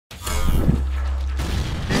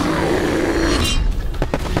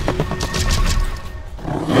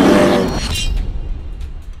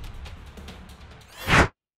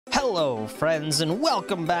friends, and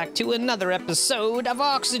welcome back to another episode of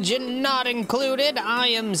Oxygen Not Included. I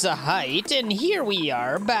am Zahait, and here we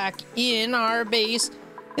are back in our base.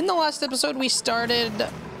 In the last episode, we started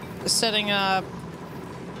setting up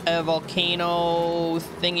a volcano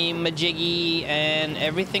thingy-majiggy, and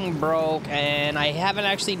everything broke, and I haven't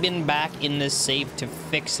actually been back in this save to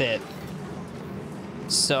fix it.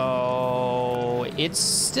 So, it's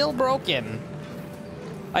still broken.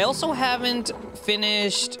 I also haven't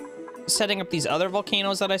finished setting up these other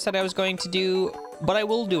volcanoes that I said I was going to do, but I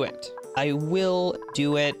will do it. I will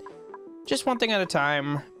do it. Just one thing at a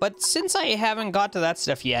time. But since I haven't got to that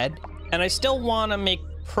stuff yet, and I still want to make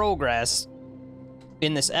progress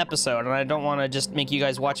in this episode, and I don't want to just make you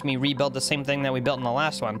guys watch me rebuild the same thing that we built in the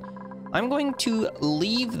last one, I'm going to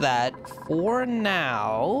leave that for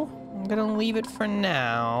now. I'm going to leave it for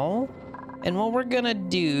now. And what we're gonna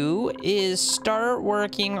do is start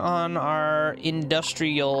working on our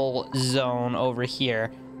industrial zone over here.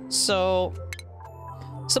 So,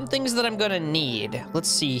 some things that I'm gonna need. Let's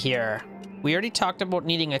see here. We already talked about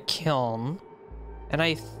needing a kiln. And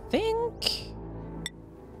I think...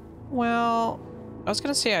 well, I was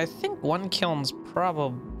gonna say, I think one kiln's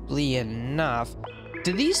probably enough.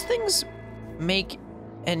 Do these things make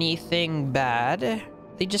anything bad?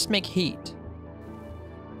 They just make heat.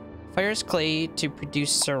 Fires clay to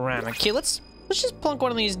produce ceramic. Okay, let's just plunk one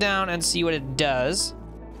of these down and see what it does.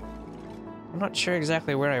 I'm not sure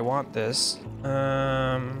exactly where I want this.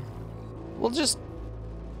 We'll just...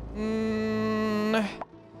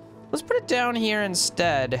 let's put it down here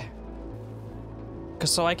instead.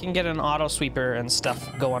 So I can get an auto sweeper and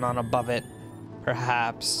stuff going on above it,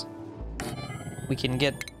 perhaps. We can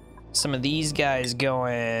get some of these guys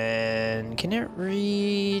going. Can it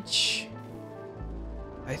reach...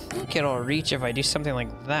 I think it'll reach if I do something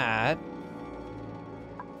like that.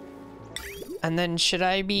 And then should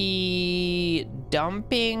I be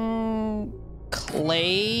dumping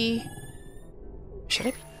clay? Should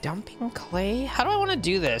I be dumping clay? How do I want to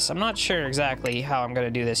do this? I'm not sure exactly how I'm going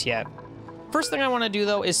to do this yet. First thing I want to do,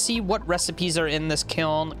 though, is see what recipes are in this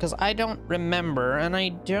kiln, because I don't remember, and I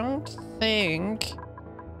don't think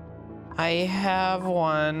I have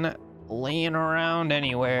one laying around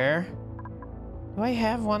anywhere. Do I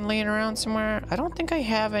have one laying around somewhere? I don't think I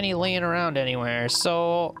have any laying around anywhere,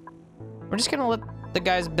 so we're just gonna let the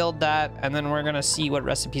guys build that, and then we're gonna see what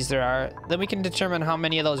recipes there are. Then we can determine how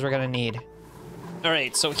many of those we're gonna need. All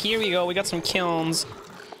right, so here we go. We got some kilns.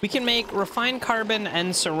 We can make refined carbon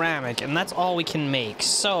and ceramic, and that's all we can make.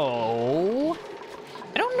 So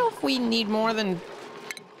I don't know if we need more than...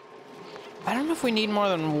 I don't know if we need more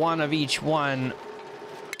than one of each one.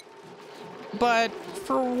 But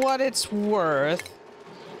for what it's worth,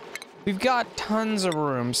 we've got tons of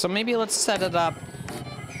room. So maybe let's set it up.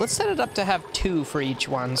 Let's set it up to have 2 for each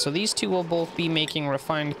one. So these 2 will both be making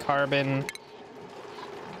refined carbon.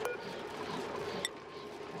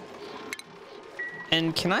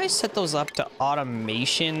 And can I set those up to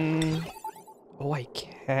automation? Oh, I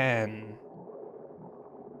can.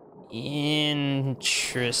 Interesting.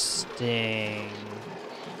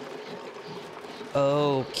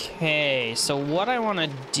 Okay, so what I want to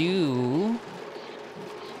do,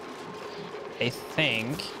 I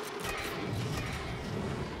think,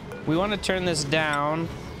 we want to turn this down,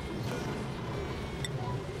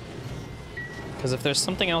 because if there's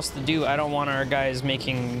something else to do, I don't want our guys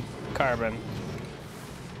making carbon.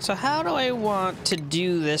 So how do I want to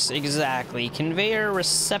do this exactly? Conveyor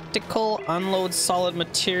receptacle, unload solid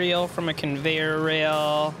material from a conveyor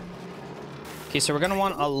rail. Okay, so we're gonna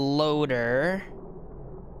want a loader.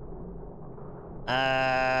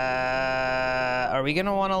 Are we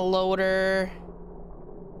gonna want a loader?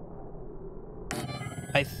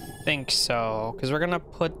 I think so, because we're gonna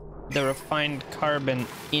put the refined carbon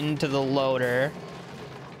into the loader.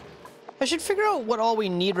 I should figure out what all we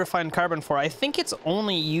need refined carbon for. I think it's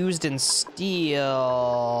only used in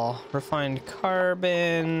steel. Refined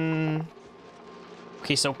carbon.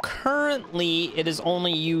 Okay, so currently it is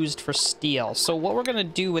only used for steel. So what we're gonna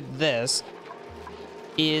do with this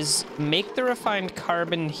is make the refined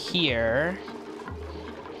carbon here,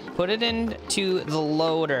 put it into the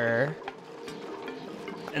loader,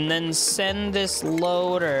 and then send this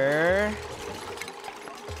loader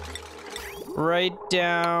right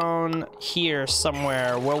down here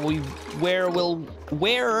somewhere where we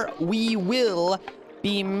will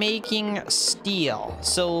be making steel.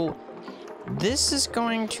 So this is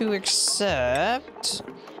going to accept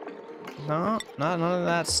none of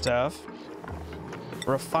that stuff.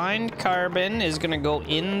 Refined carbon is gonna go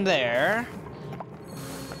in there.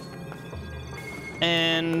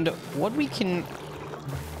 And what we can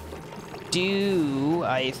do,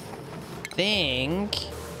 I think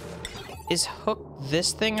is hook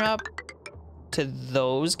this thing up to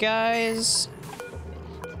those guys.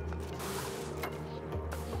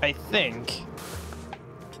 I think.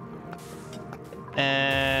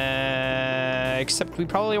 Except we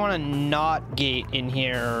probably want to not gate in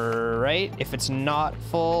here, right? If it's not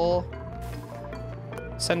full,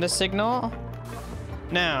 send a signal.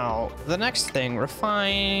 Now, the next thing,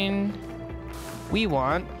 refine. We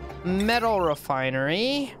want metal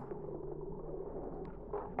refinery.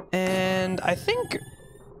 And I think,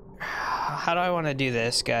 how do I want to do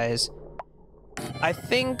this, guys? I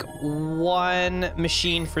think one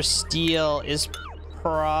machine for steel is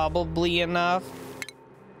probably enough.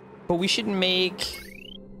 But we should make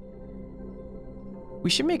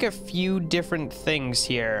a few different things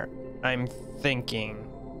here, I'm thinking.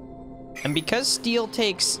 And because steel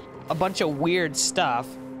takes a bunch of weird stuff,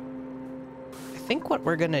 I think what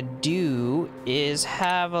we're gonna do is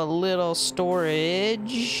have a little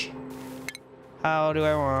storage. How do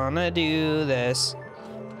I wanna do this?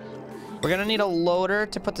 We're gonna need a loader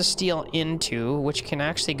to put the steel into, which can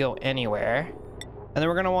actually go anywhere. And then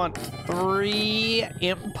we're gonna want 3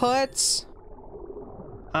 inputs.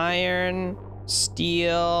 Iron,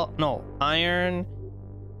 steel, no, iron,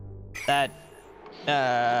 that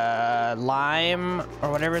lime,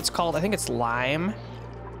 or whatever it's called. I think it's lime.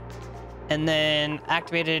 And then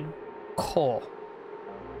activated coal.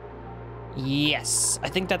 Yes, I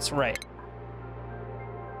think that's right.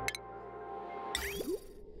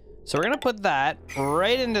 So we're gonna put that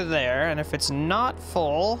right into there, and if it's not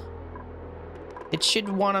full, it should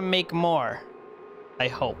want to make more, I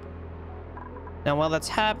hope. Now, while that's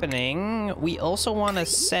happening, we also want to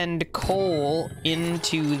send coal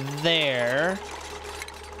into there,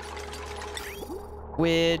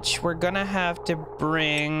 which we're gonna have to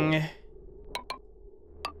bring.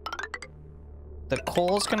 The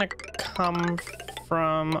coal's gonna come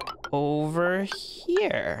from over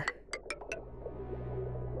here.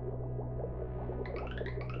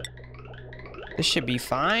 This should be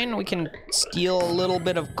fine. We can steal a little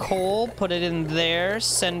bit of coal, put it in there,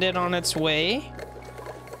 send it on its way.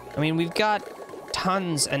 I mean, we've got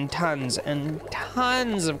tons and tons and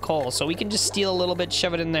tons of coal, so we can just steal a little bit,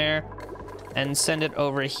 shove it in there, and send it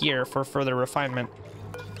over here for further refinement.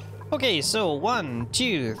 Okay, so 1,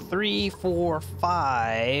 2, 3, 4,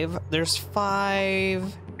 5. There's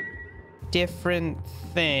 5 different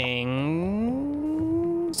things.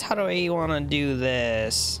 How do I want to do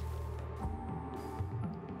this?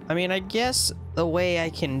 I mean, I guess the way I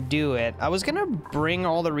can do it, I was gonna bring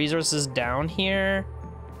all the resources down here.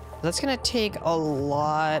 That's gonna take a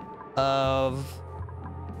lot of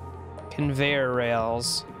conveyor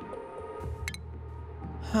rails.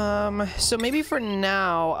 So maybe for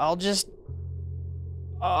now, I'll just...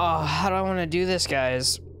 Oh, how do I want to do this,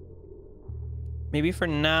 guys? Maybe for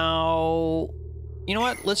now... You know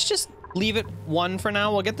what? Let's just leave it 1 for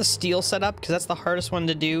now. We'll get the steel set up, because that's the hardest one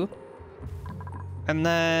to do. And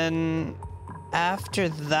then after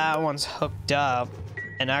that one's hooked up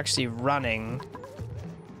and actually running,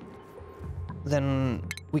 then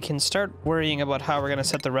we can start worrying about how we're going to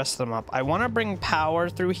set the rest of them up. I want to bring power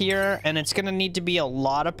through here, and it's going to need to be a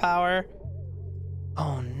lot of power.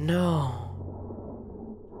 Oh no.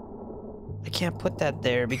 I can't put that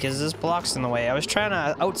there because this block's in the way. I was trying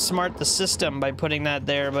to outsmart the system by putting that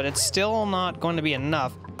there, but it's still not going to be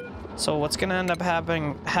enough. So what's gonna end up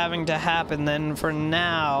having to happen then for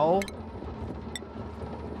now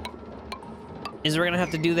is we're gonna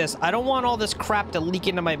have to do this. I don't want all this crap to leak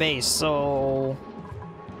into my base, so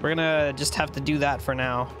we're gonna just have to do that for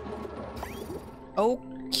now.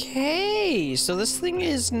 Okay, so this thing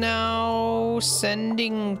is now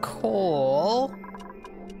sending coal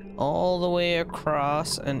all the way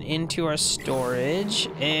across and into our storage,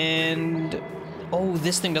 and oh,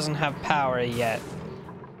 this thing doesn't have power yet.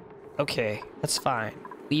 Okay, that's fine.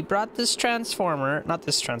 We brought this transformer, not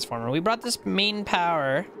this transformer, we brought this main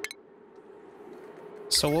power.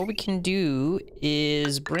 So what we can do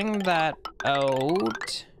is bring that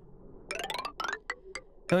out.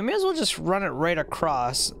 And we may as well just run it right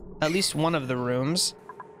across at least one of the rooms.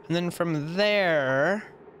 And then from there,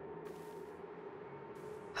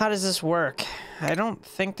 how does this work? I don't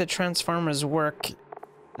think the transformers work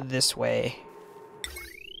this way.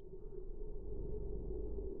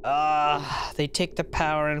 They take the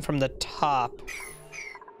power in from the top.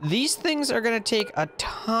 These things are gonna take a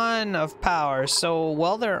ton of power, so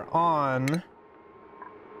while they're on,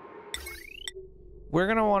 we're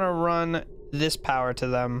gonna want to run this power to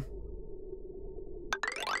them.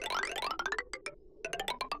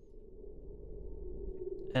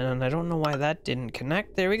 And I don't know why that didn't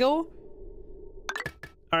connect. There we go.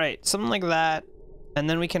 All right, something like that. And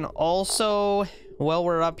then we can also, while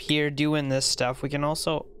we're up here doing this stuff, we can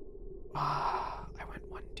also... I went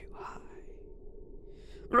one too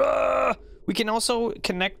high. We can also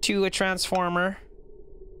connect to a transformer.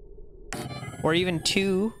 Or even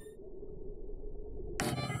two.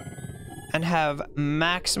 And have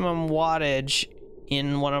maximum wattage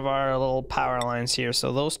in one of our little power lines here.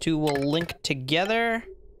 So those two will link together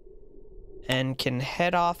and can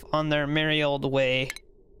head off on their merry old way.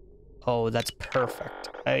 Oh, that's perfect.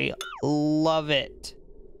 I love it.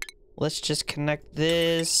 Let's just connect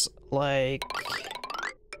this like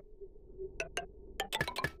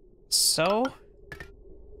so.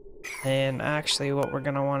 And actually what we're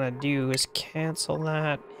gonna want to do is cancel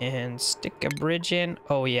that and stick a bridge in.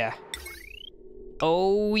 Oh yeah.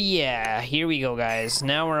 Oh yeah, here we go guys.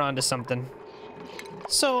 Now we're on to something.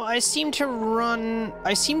 So I seem to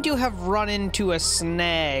have run into a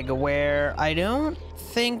snag where I don't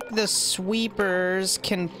think the sweepers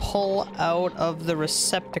can pull out of the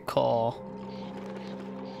receptacle.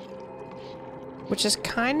 Which is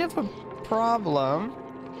kind of a problem.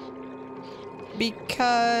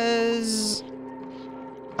 Because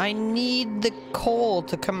I need the coal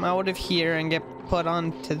to come out of here and get put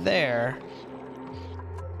onto there.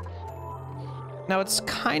 Now it's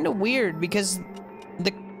kind of weird because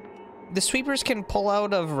the sweepers can pull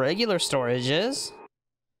out of regular storages.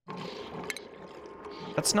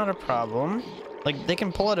 That's not a problem. Like, they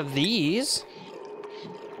can pull out of these.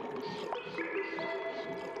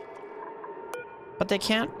 But they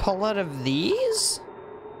can't pull out of these?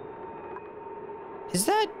 Is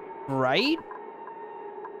that right?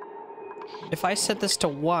 If I set this to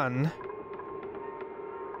 1...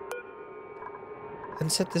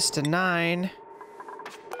 and set this to 9...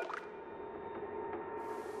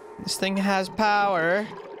 this thing has power.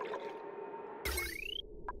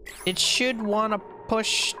 It should want to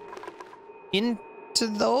push into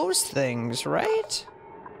those things, right?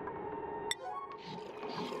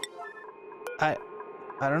 I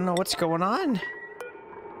don't know what's going on.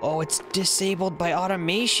 Oh, it's disabled by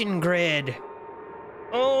automation grid.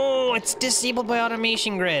 Oh, it's disabled by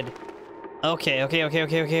automation grid. Okay.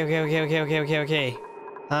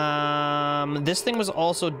 This thing was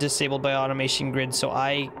also disabled by automation grid, so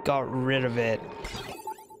I got rid of it.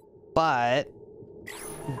 But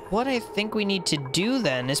what I think we need to do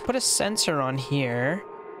then is put a sensor on here,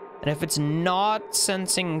 and if it's not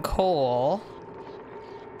sensing coal,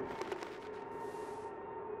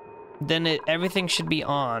 then everything should be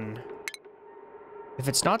on. If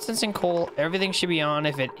it's not sensing coal, everything should be on.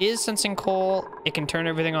 If it is sensing coal, it can turn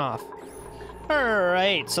everything off.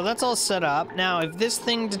 Alright, so that's all set up. Now, if this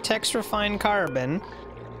thing detects refined carbon,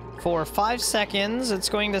 for 5 seconds, it's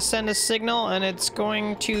going to send a signal, and it's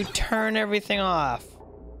going to turn everything off.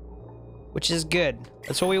 Which is good.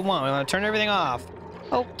 That's what we want. We want to turn everything off.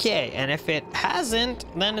 Okay, and if it hasn't,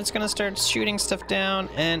 then it's going to start shooting stuff down,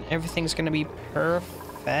 and everything's going to be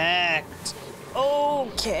perfect.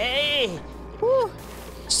 Okay. Woo.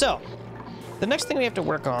 So, the next thing we have to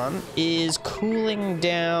work on is cooling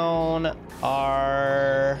down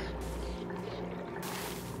our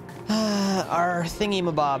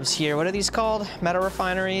thingy-mabobs here. What are these called? Metal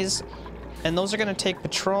refineries. And those are going to take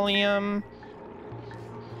petroleum.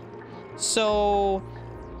 So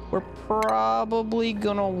we're probably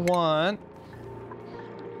going to want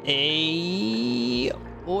a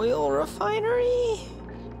oil refinery.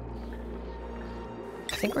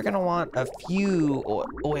 I think we're going to want a few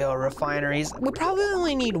oil refineries. We probably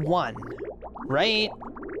only need one, right?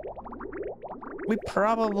 We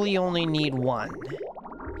probably only need one.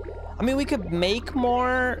 I mean, we could make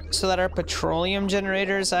more so that our petroleum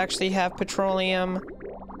generators actually have petroleum.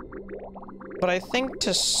 But I think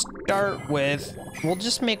to start with, we'll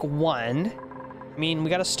just make one. I mean, we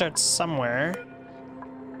gotta start somewhere.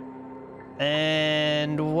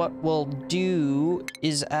 And what we'll do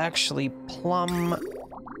is actually plumb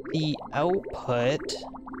the output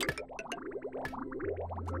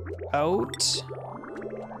out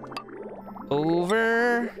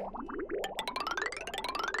over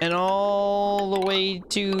and all the way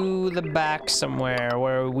to the back somewhere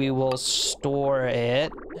where we will store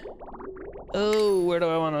it. Oh, where do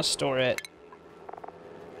I want to store it?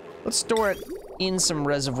 Let's store it in some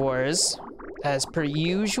reservoirs as per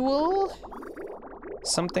usual.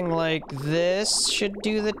 Something like this should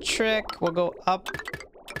do the trick. We'll go up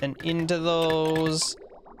and into those.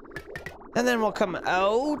 And then we'll come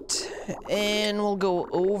out and we'll go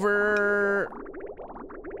over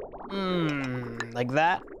like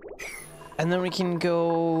that. And then we can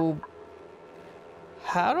go...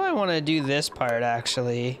 How do I want to do this part,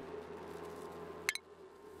 actually?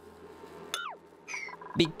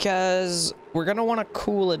 because we're gonna want to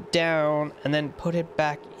cool it down and then put it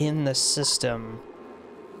back in the system.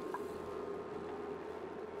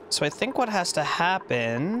 So I think what has to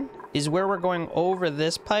happen is where we're going over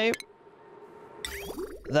this pipe,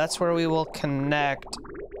 that's where we will connect.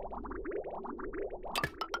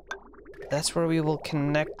 That's where we will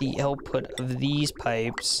connect the output of these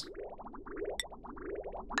pipes.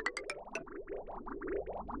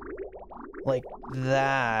 Like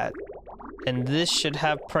that. And this should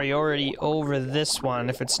have priority over this one.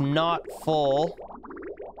 If it's not full,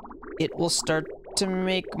 it will start to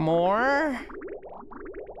make more.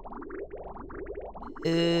 I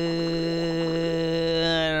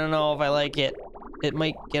don't know if I like it. It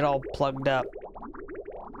might get all plugged up.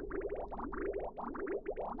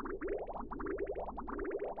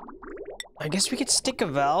 I guess we could stick a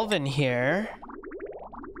valve in here.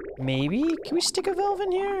 Maybe? Can we stick a valve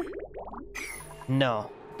in here? No.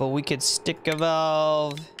 But we could stick a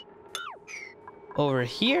valve over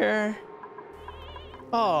here.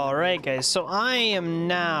 Alright, guys. So I am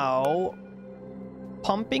now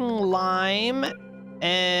pumping lime.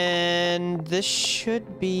 And this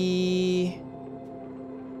should be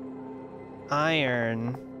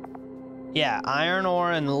iron. Yeah, iron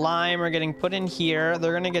ore and lime are getting put in here.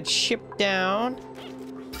 They're gonna get shipped down.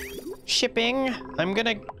 Shipping. I'm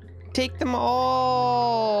gonna take them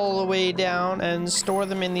all the way down and store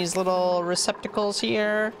them in these little receptacles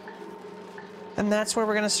here. And that's where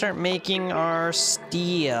we're gonna start making our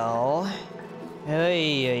steel. Oy,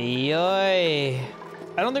 oy, oy.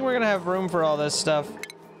 I don't think we're gonna have room for all this stuff.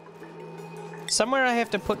 Somewhere I have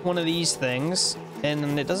to put one of these things,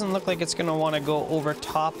 and it doesn't look like it's gonna want to go over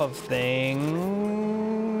top of things.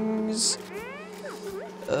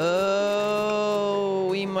 Oh,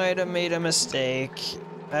 we might have made a mistake.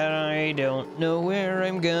 I don't know where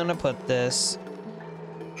I'm gonna put this.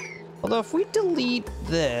 Although if we delete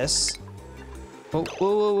this... Whoa,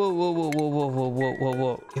 whoa, whoa, whoa, whoa, whoa, whoa, whoa, whoa, whoa,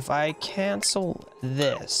 whoa. If I cancel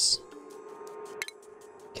this...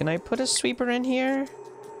 Can I put a sweeper in here?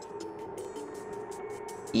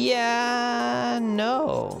 Yeah,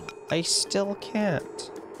 no. I still can't.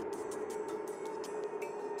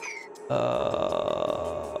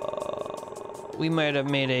 We might have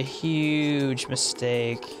made a huge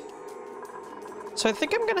mistake. So I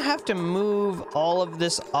think I'm gonna have to move all of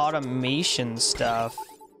this automation stuff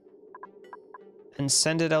and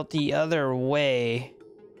send it out the other way.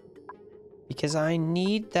 Because I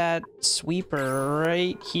need that sweeper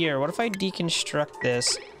right here. What if I deconstruct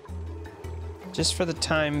this? Just for the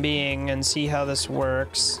time being and see how this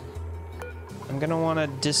works. I'm gonna want to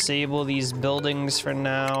disable these buildings for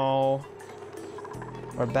now.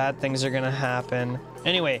 Or bad things are gonna happen.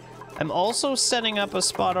 Anyway, I'm also setting up a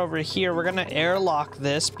spot over here. We're gonna airlock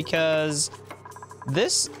this because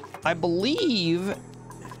this, I believe...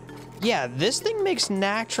 Yeah, this thing makes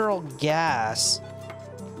natural gas.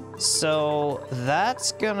 So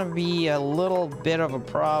that's gonna be a little bit of a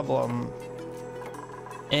problem.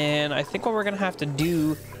 And I think what we're gonna have to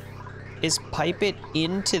do is pipe it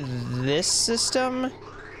into this system.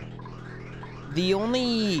 The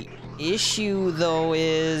only issue though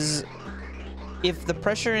is if the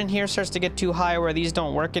pressure in here starts to get too high where these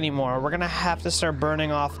don't work anymore, we're gonna have to start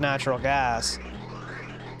burning off natural gas.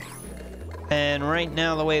 And right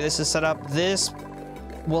now, the way this is set up, this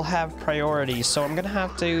will have priority. So I'm gonna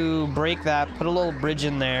have to break that, put a little bridge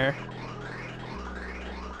in there,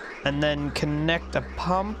 and then connect a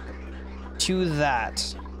pump to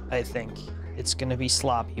that. I think it's gonna be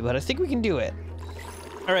sloppy, but I think we can do it.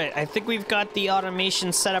 All right, I think we've got the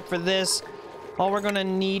automation set up for this. All we're gonna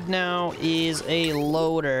need now is a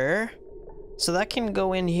loader. So that can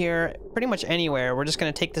go in here pretty much anywhere. We're just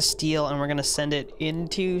gonna take the steel and we're gonna send it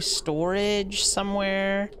into storage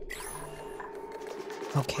somewhere.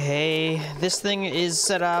 Okay, this thing is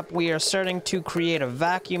set up. We are starting to create a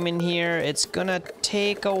vacuum in here. It's gonna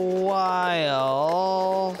take a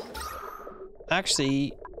while.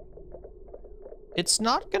 Actually, it's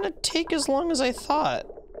not gonna take as long as I thought.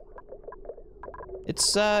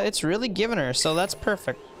 It's really giving her, so that's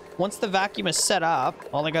perfect. Once the vacuum is set up,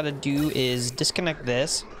 all I gotta do is disconnect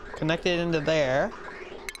this, connect it into there.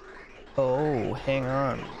 Oh, hang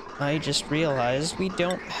on. I just realized we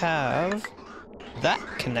don't have that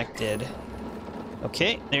connected.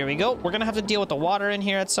 Okay, there we go. We're gonna have to deal with the water in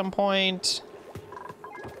here at some point.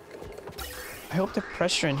 I hope the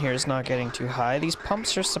pressure in here is not getting too high. These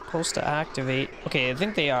pumps are supposed to activate. Okay, I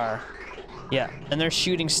think they are. Yeah, and they're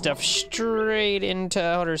shooting stuff straight into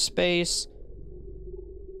outer space.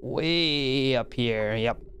 Way up here.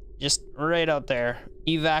 Yep, just right out there.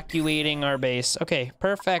 Evacuating our base. Okay,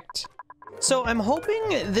 perfect. So I'm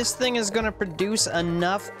hoping this thing is gonna produce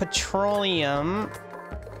enough petroleum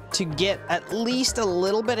to get at least a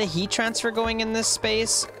little bit of heat transfer going in this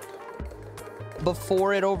space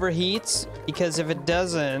before it overheats, because if it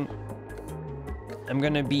doesn't, I'm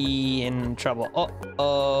gonna be in trouble.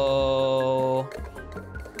 Uh-oh.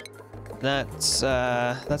 That's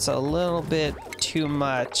a little bit too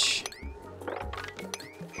much.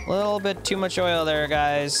 A little bit too much oil there,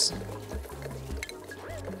 guys.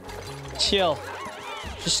 Chill.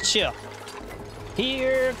 Just chill.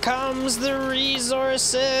 Here comes the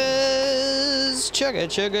resources. Chugga,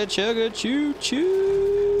 chugga, chugga, choo,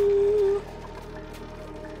 choo.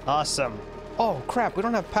 Awesome. Oh, crap. We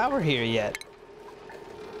don't have power here yet.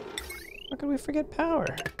 How could we forget power?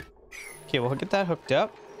 Okay, we'll get that hooked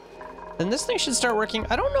up. Then this thing should start working.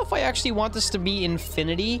 I don't know if I actually want this to be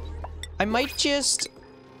infinity. I might just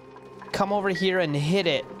come over here and hit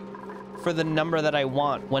it for the number that I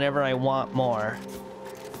want whenever I want more.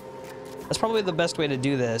 That's probably the best way to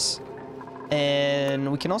do this.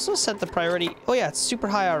 And we can also set the priority. Oh yeah, it's super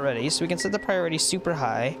high already. So we can set the priority super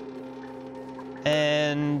high.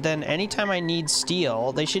 And then anytime I need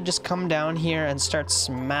steel, they should just come down here and start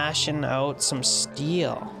smashing out some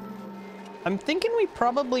steel. I'm thinking we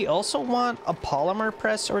probably also want a polymer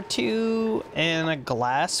press or two and a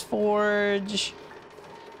glass forge.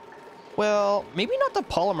 Well, maybe not the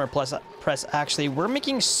polymer press, actually. We're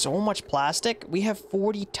making so much plastic. We have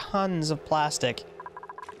 40 tons of plastic.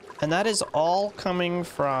 And that is all coming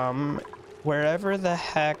from wherever the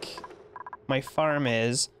heck my farm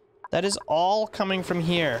is. That is all coming from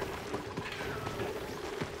here.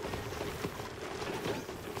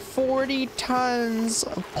 40 tons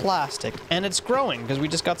of plastic. And it's growing, because we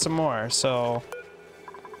just got some more, so...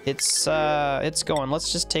 It's going.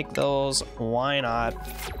 Let's just take those. Why not?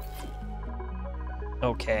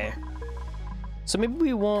 Okay. So maybe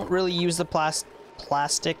we won't really use the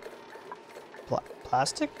plastic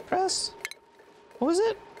press? What was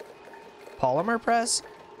it? Polymer press?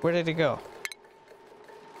 Where did it go?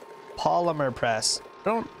 Polymer press. I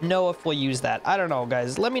don't know if we'll use that. I don't know,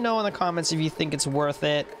 guys. Let me know in the comments if you think it's worth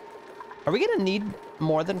it. Are we gonna need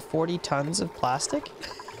more than 40 tons of plastic?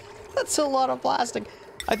 That's a lot of plastic.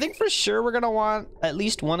 I think for sure we're gonna want at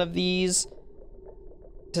least one of these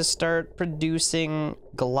to start producing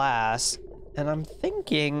glass. And I'm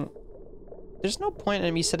thinking there's no point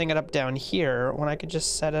in me setting it up down here when I could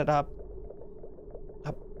just set it up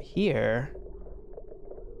here.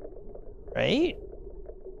 Right?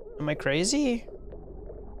 Am I crazy?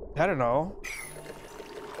 I don't know.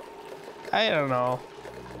 I don't know.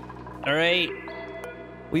 All right.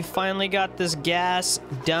 We finally got this gas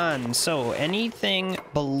done. So anything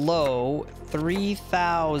below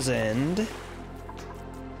 3,000...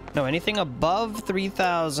 No, anything above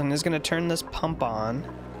 3,000 is going to turn this pump on.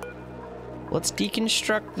 Let's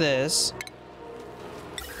deconstruct this.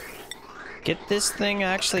 Get this thing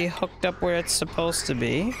actually hooked up where it's supposed to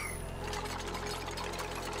be.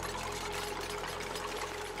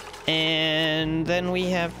 And then we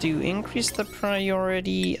have to increase the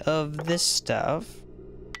priority of this stuff.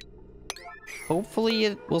 Hopefully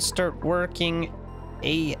it will start working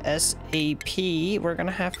ASAP. We're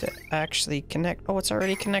gonna have to actually connect. Oh, it's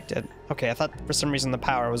already connected. Okay, I thought for some reason the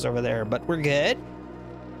power was over there, but we're good.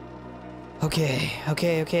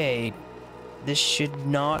 Okay. This should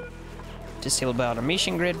not disable by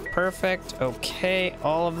automation grid. Perfect. Okay,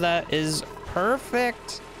 all of that is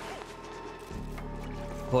perfect.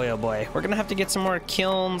 Boy, oh boy. We're gonna have to get some more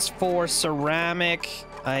kilns for ceramic.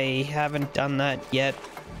 I haven't done that yet.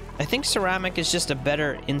 I think ceramic is just a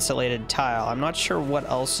better insulated tile. I'm not sure what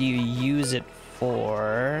else you use it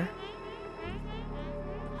for.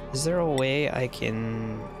 Is there a way I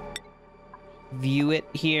can view it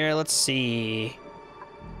here? Let's see.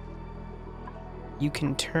 You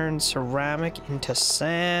can turn ceramic into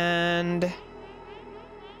sand.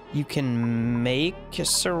 You can make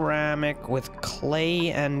ceramic with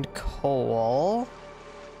clay and coal.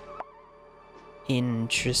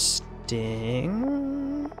 Interesting.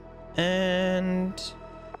 And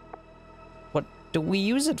what do we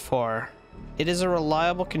use it for? It is a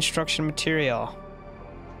reliable construction material.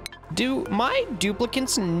 Do my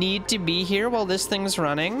duplicates need to be here while this thing's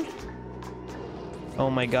running? Oh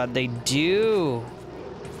my god, they do.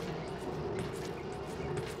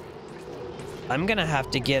 I'm gonna have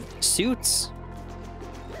to get suits.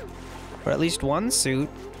 Or at least one suit.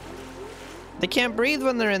 They can't breathe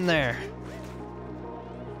when they're in there.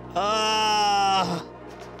 Ah,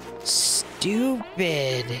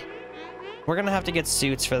 stupid. We're gonna have to get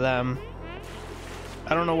suits for them.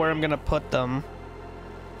 I don't know where I'm gonna put them.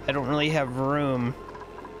 I don't really have room.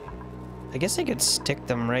 I guess I could stick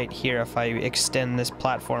them right here if I extend this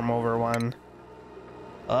platform over one.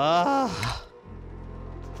 Ugh.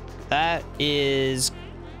 That is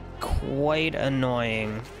quite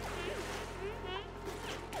annoying.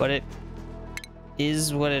 But it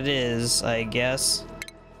is what it is, I guess.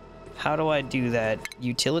 How do I do that?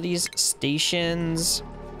 Utilities, stations.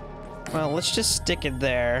 Well, let's just stick it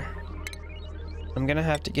there. I'm gonna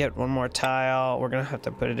have to get one more tile. We're gonna have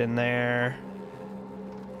to put it in there.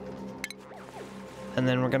 And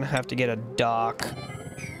then we're gonna have to get a dock.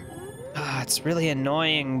 Ah, it's really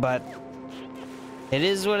annoying, but it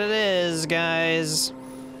is what it is, guys.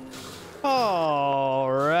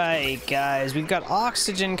 All right, guys. We've got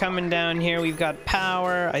oxygen coming down here. We've got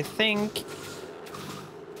power. I think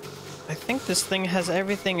this thing has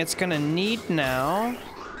everything it's gonna need now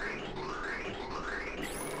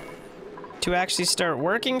to actually start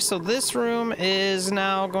working. So this room is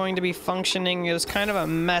now going to be functioning. It was kind of a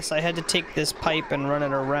mess. I had to take this pipe and run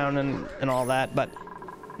it around and all that, but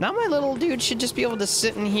now my little dude should just be able to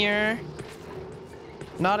sit in here,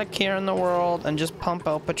 not a care in the world, and just pump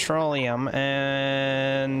out petroleum.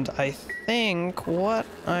 And I think what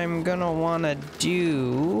I'm gonna want to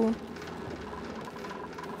do...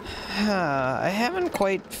 I haven't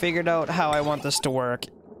quite figured out how I want this to work.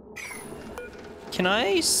 Can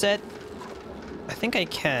I set... I think I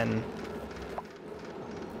can.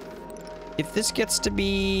 If this gets to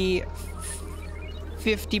be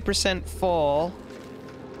 50% full,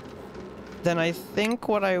 then I think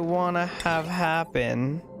what I want to have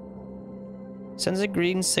happen sends a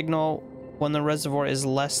green signal when the reservoir is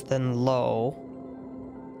less than low.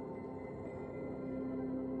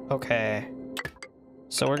 Okay.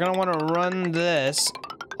 So we're gonna want to run this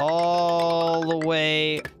all the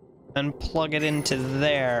way and plug it into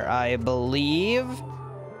there, I believe.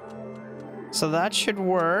 So that should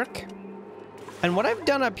work. And what I've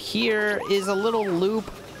done up here is a little loop.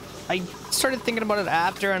 I started thinking about it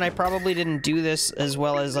after, and I probably didn't do this as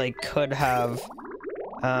well as I could have.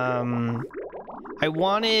 I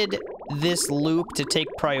wanted this loop to take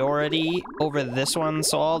priority over this one,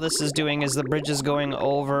 so all this is doing is the bridge is going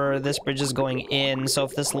over, this bridge is going in. So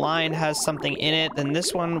if this line has something in it, then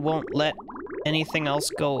this one won't let anything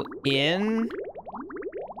else go in,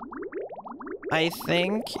 I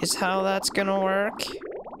think, is how that's gonna work.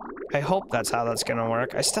 I hope that's how that's gonna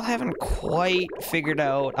work. I still haven't quite figured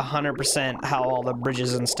out 100% how all the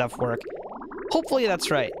bridges and stuff work. Hopefully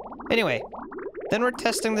that's right. Anyway, then we're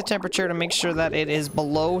testing the temperature to make sure that it is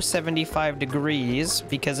below 75 degrees,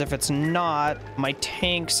 because if it's not, my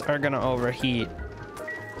tanks are gonna overheat.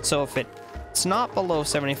 So if it's not below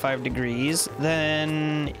 75 degrees,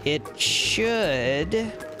 then it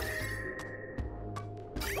should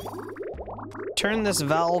turn this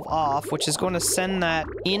valve off, which is going to send that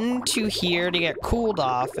into here to get cooled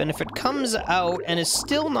off. And if it comes out and is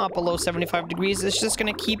still not below 75 degrees, it's just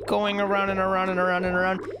going to keep going around and around and around and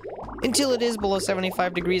around until it is below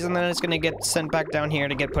 75 degrees, and then it's going to get sent back down here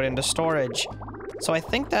to get put into storage. So I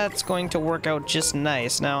think that's going to work out just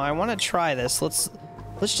nice. Now I want to try this. Let's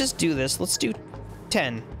just do this. Let's do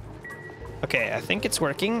 10. Okay, I think it's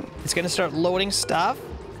working. It's going to start loading stuff.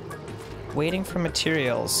 Waiting for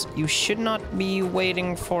materials. You should not be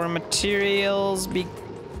waiting for materials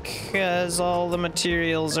because all the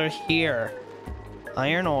materials are here.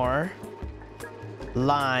 Iron ore,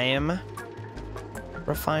 lime,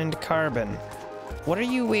 refined carbon. What are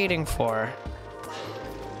you waiting for?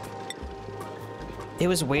 It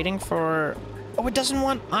was waiting for... Oh, it doesn't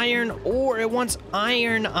want iron ore. It wants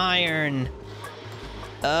iron.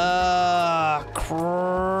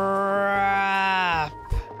 Crap.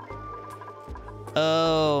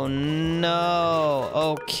 Oh, no.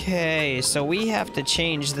 Okay, so we have to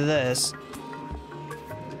change this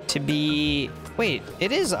to be... Wait,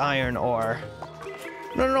 it is iron ore.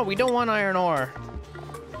 No, we don't want iron ore.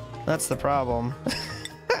 That's the problem.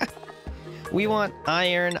 We want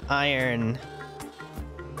iron.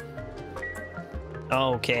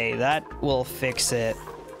 Okay, that will fix it.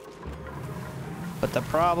 But the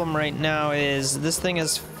problem right now is this thing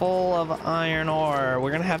is full of iron ore.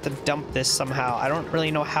 We're gonna have to dump this somehow. I don't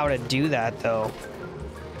really know how to do that, though.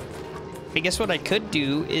 I guess what I could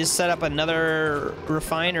do is set up another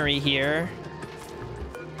refinery here.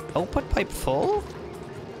 Output pipe full?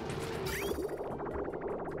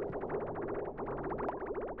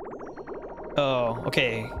 Oh,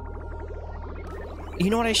 okay.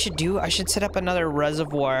 You know what I should do? I should set up another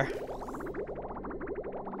reservoir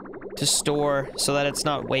to store so that it's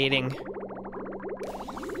not waiting.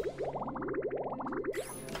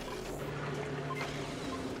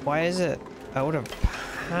 Why is it out of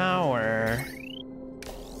power?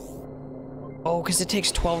 Oh, because it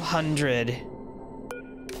takes 1200.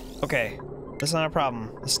 Okay, that's not a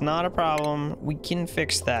problem. It's not a problem. We can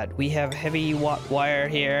fix that. We have heavy wire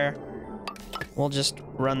here. We'll just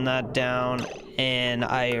run that down. And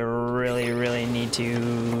I really need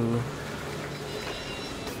to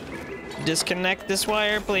disconnect this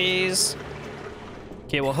wire, please.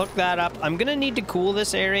 Okay, we'll hook that up. I'm gonna need to cool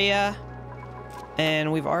this area.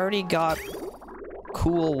 And we've already got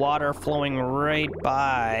cool water flowing right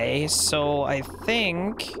by. So I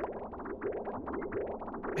think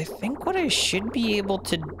what I should be able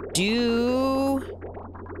to do...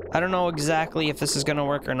 I don't know exactly if this is gonna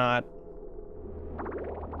work or not.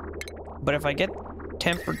 But if I get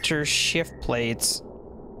temperature shift plates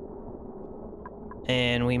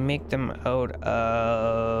and we make them out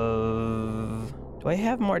of... Do I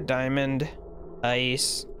have more diamond?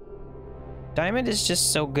 Ice? Diamond is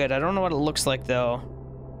just so good. I don't know what it looks like though.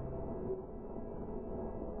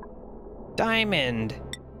 Diamond.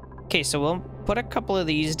 Okay, so we'll put a couple of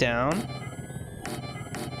these down.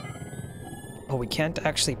 Oh, we can't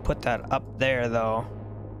actually put that up there though.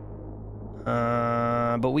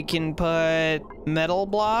 But we can put metal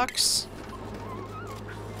blocks.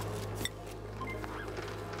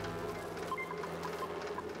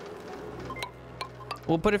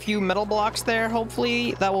 We'll put a few metal blocks there,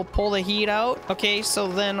 hopefully that will pull the heat out. Okay, so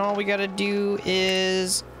then all we gotta do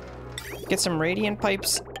is get some radiant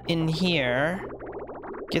pipes in here.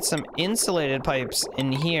 Get some insulated pipes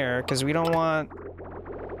in here, because we don't want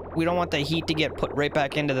the heat to get put right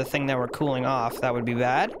back into the thing that we're cooling off. That would be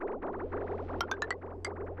bad.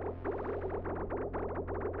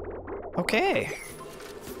 Okay.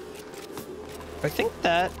 I think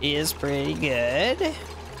that is pretty good.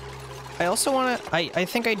 I also want to... I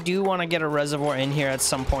think I do want to get a reservoir in here at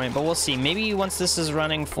some point, but we'll see. Maybe once this is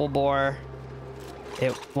running full bore,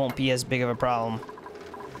 it won't be as big of a problem.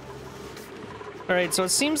 Alright, so it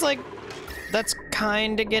seems like that's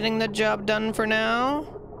kind of getting the job done for now.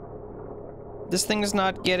 This thing's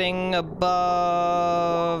not getting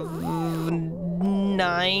above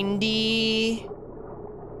 90,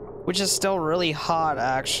 which is still really hot,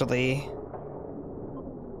 actually.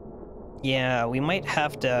 Yeah, we might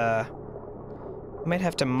have to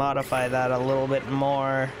modify that a little bit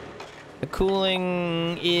more. The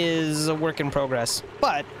cooling is a work in progress,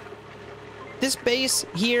 but this base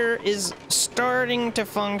here is starting to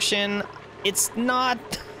function. It's not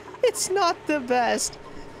the best,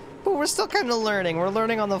 but we're still kind of learning. We're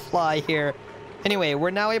learning on the fly here. Anyway,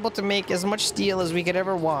 we're now able to make as much steel as we could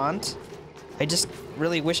ever want. I just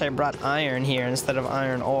really wish I brought iron here instead of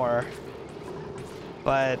iron ore.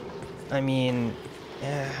 But, I mean,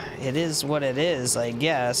 it is what it is, I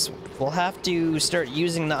guess. We'll have to start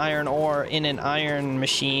using the iron ore in an iron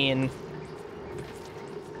machine.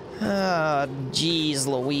 Ah, geez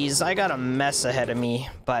Louise, I got a mess ahead of me,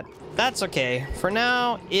 but that's okay. For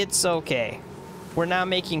now, it's okay. We're now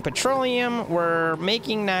making petroleum, we're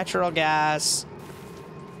making natural gas,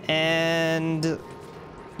 and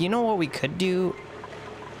you know what we could do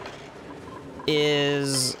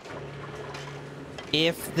is,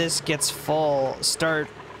 if this gets full, start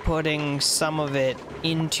putting some of it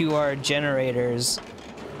into our generators.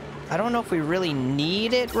 I don't know if we really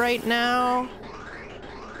need it right now.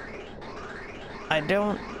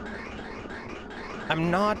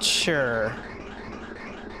 I'm not sure.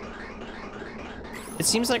 It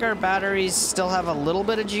seems like our batteries still have a little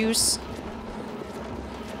bit of juice.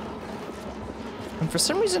 And for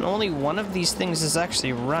some reason, only one of these things is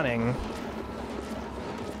actually running.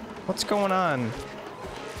 What's going on?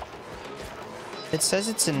 It says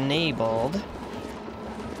it's enabled.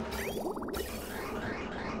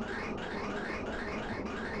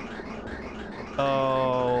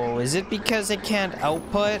 Oh, is it because it can't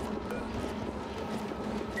output?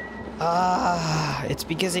 Ah, it's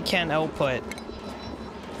because it can't output.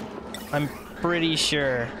 I'm pretty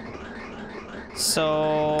sure.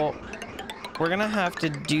 So, we're gonna have to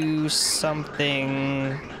do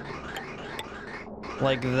something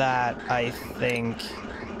like that, I think.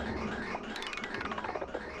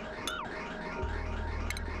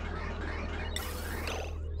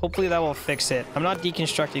 Hopefully that will fix it. I'm not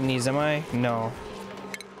deconstructing these, am I? No.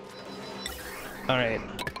 Alright.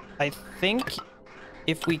 I think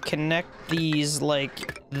if we connect these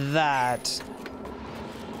like that,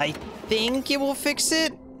 I think it will fix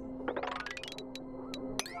it.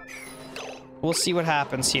 We'll see what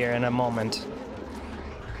happens here in a moment.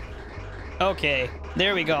 Okay,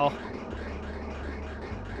 there we go.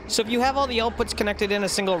 So if you have all the outputs connected in a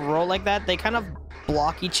single row like that, they kind of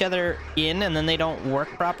block each other in and then they don't work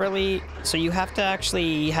properly. So you have to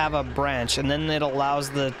actually have a branch and then it allows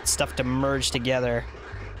the stuff to merge together.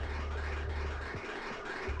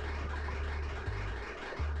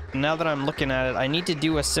 now that I'm looking at it, I need to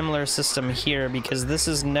do a similar system here because this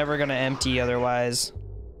is never going to empty otherwise.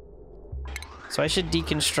 So I should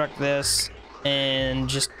deconstruct this and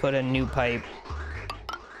just put a new pipe.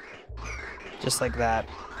 Just like that.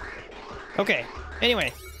 Okay,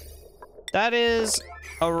 anyway. That is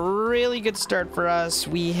a really good start for us.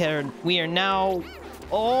 We are now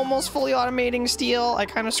almost fully automating steel. I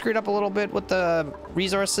kind of screwed up a little bit with the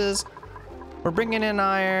resources. We're bringing in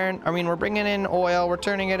iron. I mean, we're bringing in oil. We're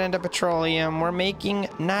turning it into petroleum. We're making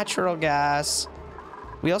natural gas.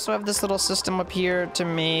 We also have this little system up here to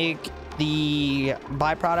make the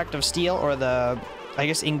byproduct of steel, or the, I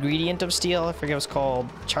guess, ingredient of steel. I forget what it's called.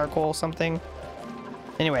 Charcoal something.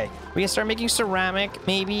 Anyway, we can start making ceramic,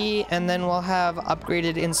 maybe, and then we'll have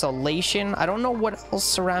upgraded insulation. I don't know what else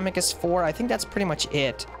ceramic is for. I think that's pretty much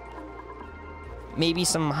it. Maybe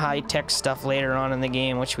some high-tech stuff later on in the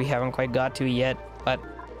game, which we haven't quite got to yet, but...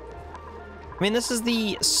 I mean, this is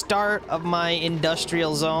the start of my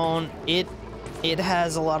industrial zone. It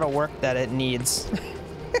has a lot of work that it needs.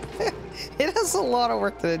 It has a lot of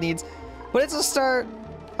work that it needs, but it's a start.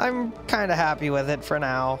 I'm kind of happy with it for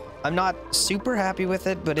now. I'm not super happy with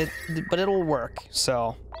it, but it'll work.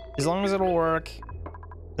 So, as long as it'll work,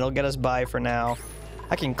 it'll get us by for now.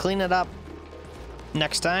 I can clean it up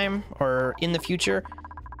next time or in the future.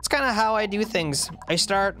 It's kind of how I do things. I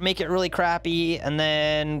start, make it really crappy, and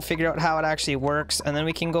then figure out how it actually works, and then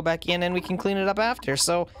we can go back in and we can clean it up after.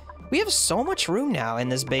 So we have so much room now in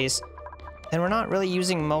this base, and we're not really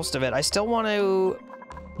using most of it. I still want to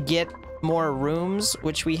get more rooms,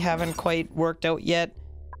 which we haven't quite worked out yet.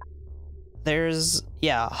 There's,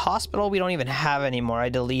 yeah, hospital we don't even have anymore. I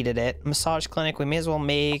deleted it. Massage clinic, we may as well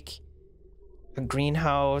make a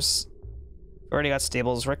greenhouse. Already got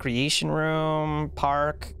stables, recreation room,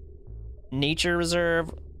 park, nature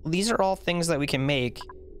reserve. These are all things that we can make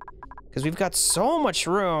because we've got so much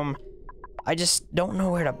room. I just don't know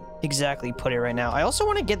where to exactly put it right now. I also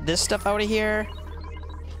want to get this stuff out of here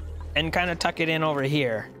and kind of tuck it in over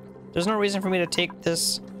here. There's no reason for me to take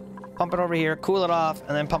this, pump it over here, cool it off,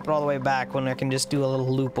 and then pump it all the way back when I can just do a little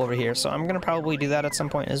loop over here. So I'm going to probably do that at some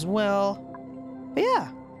point as well. But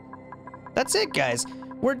yeah, that's it, guys.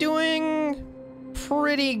 We're doing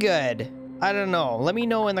pretty good. I don't know. Let me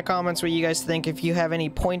know in the comments what you guys think. If you have any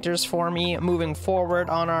pointers for me moving forward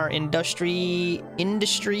on our industrialized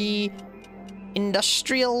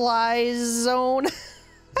zone.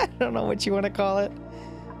 I don't know what you want to call it.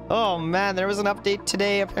 Oh man, there was an update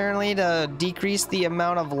today apparently to decrease the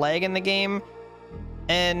amount of lag in the game,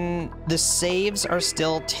 and the saves are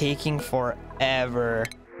still taking forever.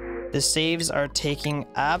 The saves are taking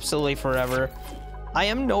absolutely forever. I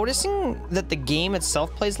am noticing that the game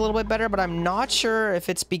itself plays a little bit better, but I'm not sure if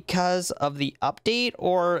it's because of the update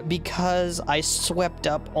or because I swept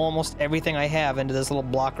up almost everything I have into this little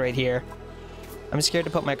block right here. I'm scared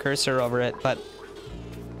to put my cursor over it, but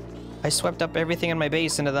I swept up everything in my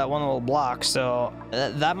base into that one little block, so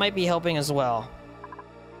that might be helping as well.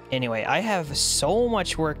 Anyway, I have so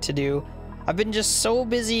much work to do. I've been just so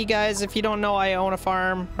busy, guys. If you don't know, I own a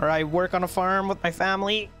farm, or I work on a farm with my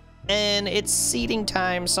family. And it's seeding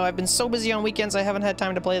time, so I've been so busy on weekends I haven't had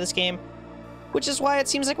time to play this game, which is why it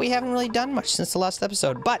seems like we haven't really done much since the last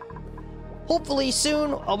episode. But hopefully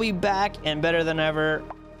soon I'll be back and better than ever.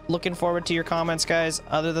 Looking forward to your comments, guys.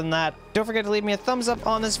 Other than that, don't forget to leave me a thumbs up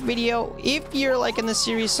on this video if you're liking the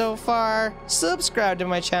series so far. Subscribe to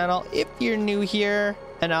my channel if you're new here,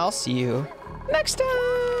 and I'll see you next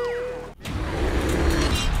time.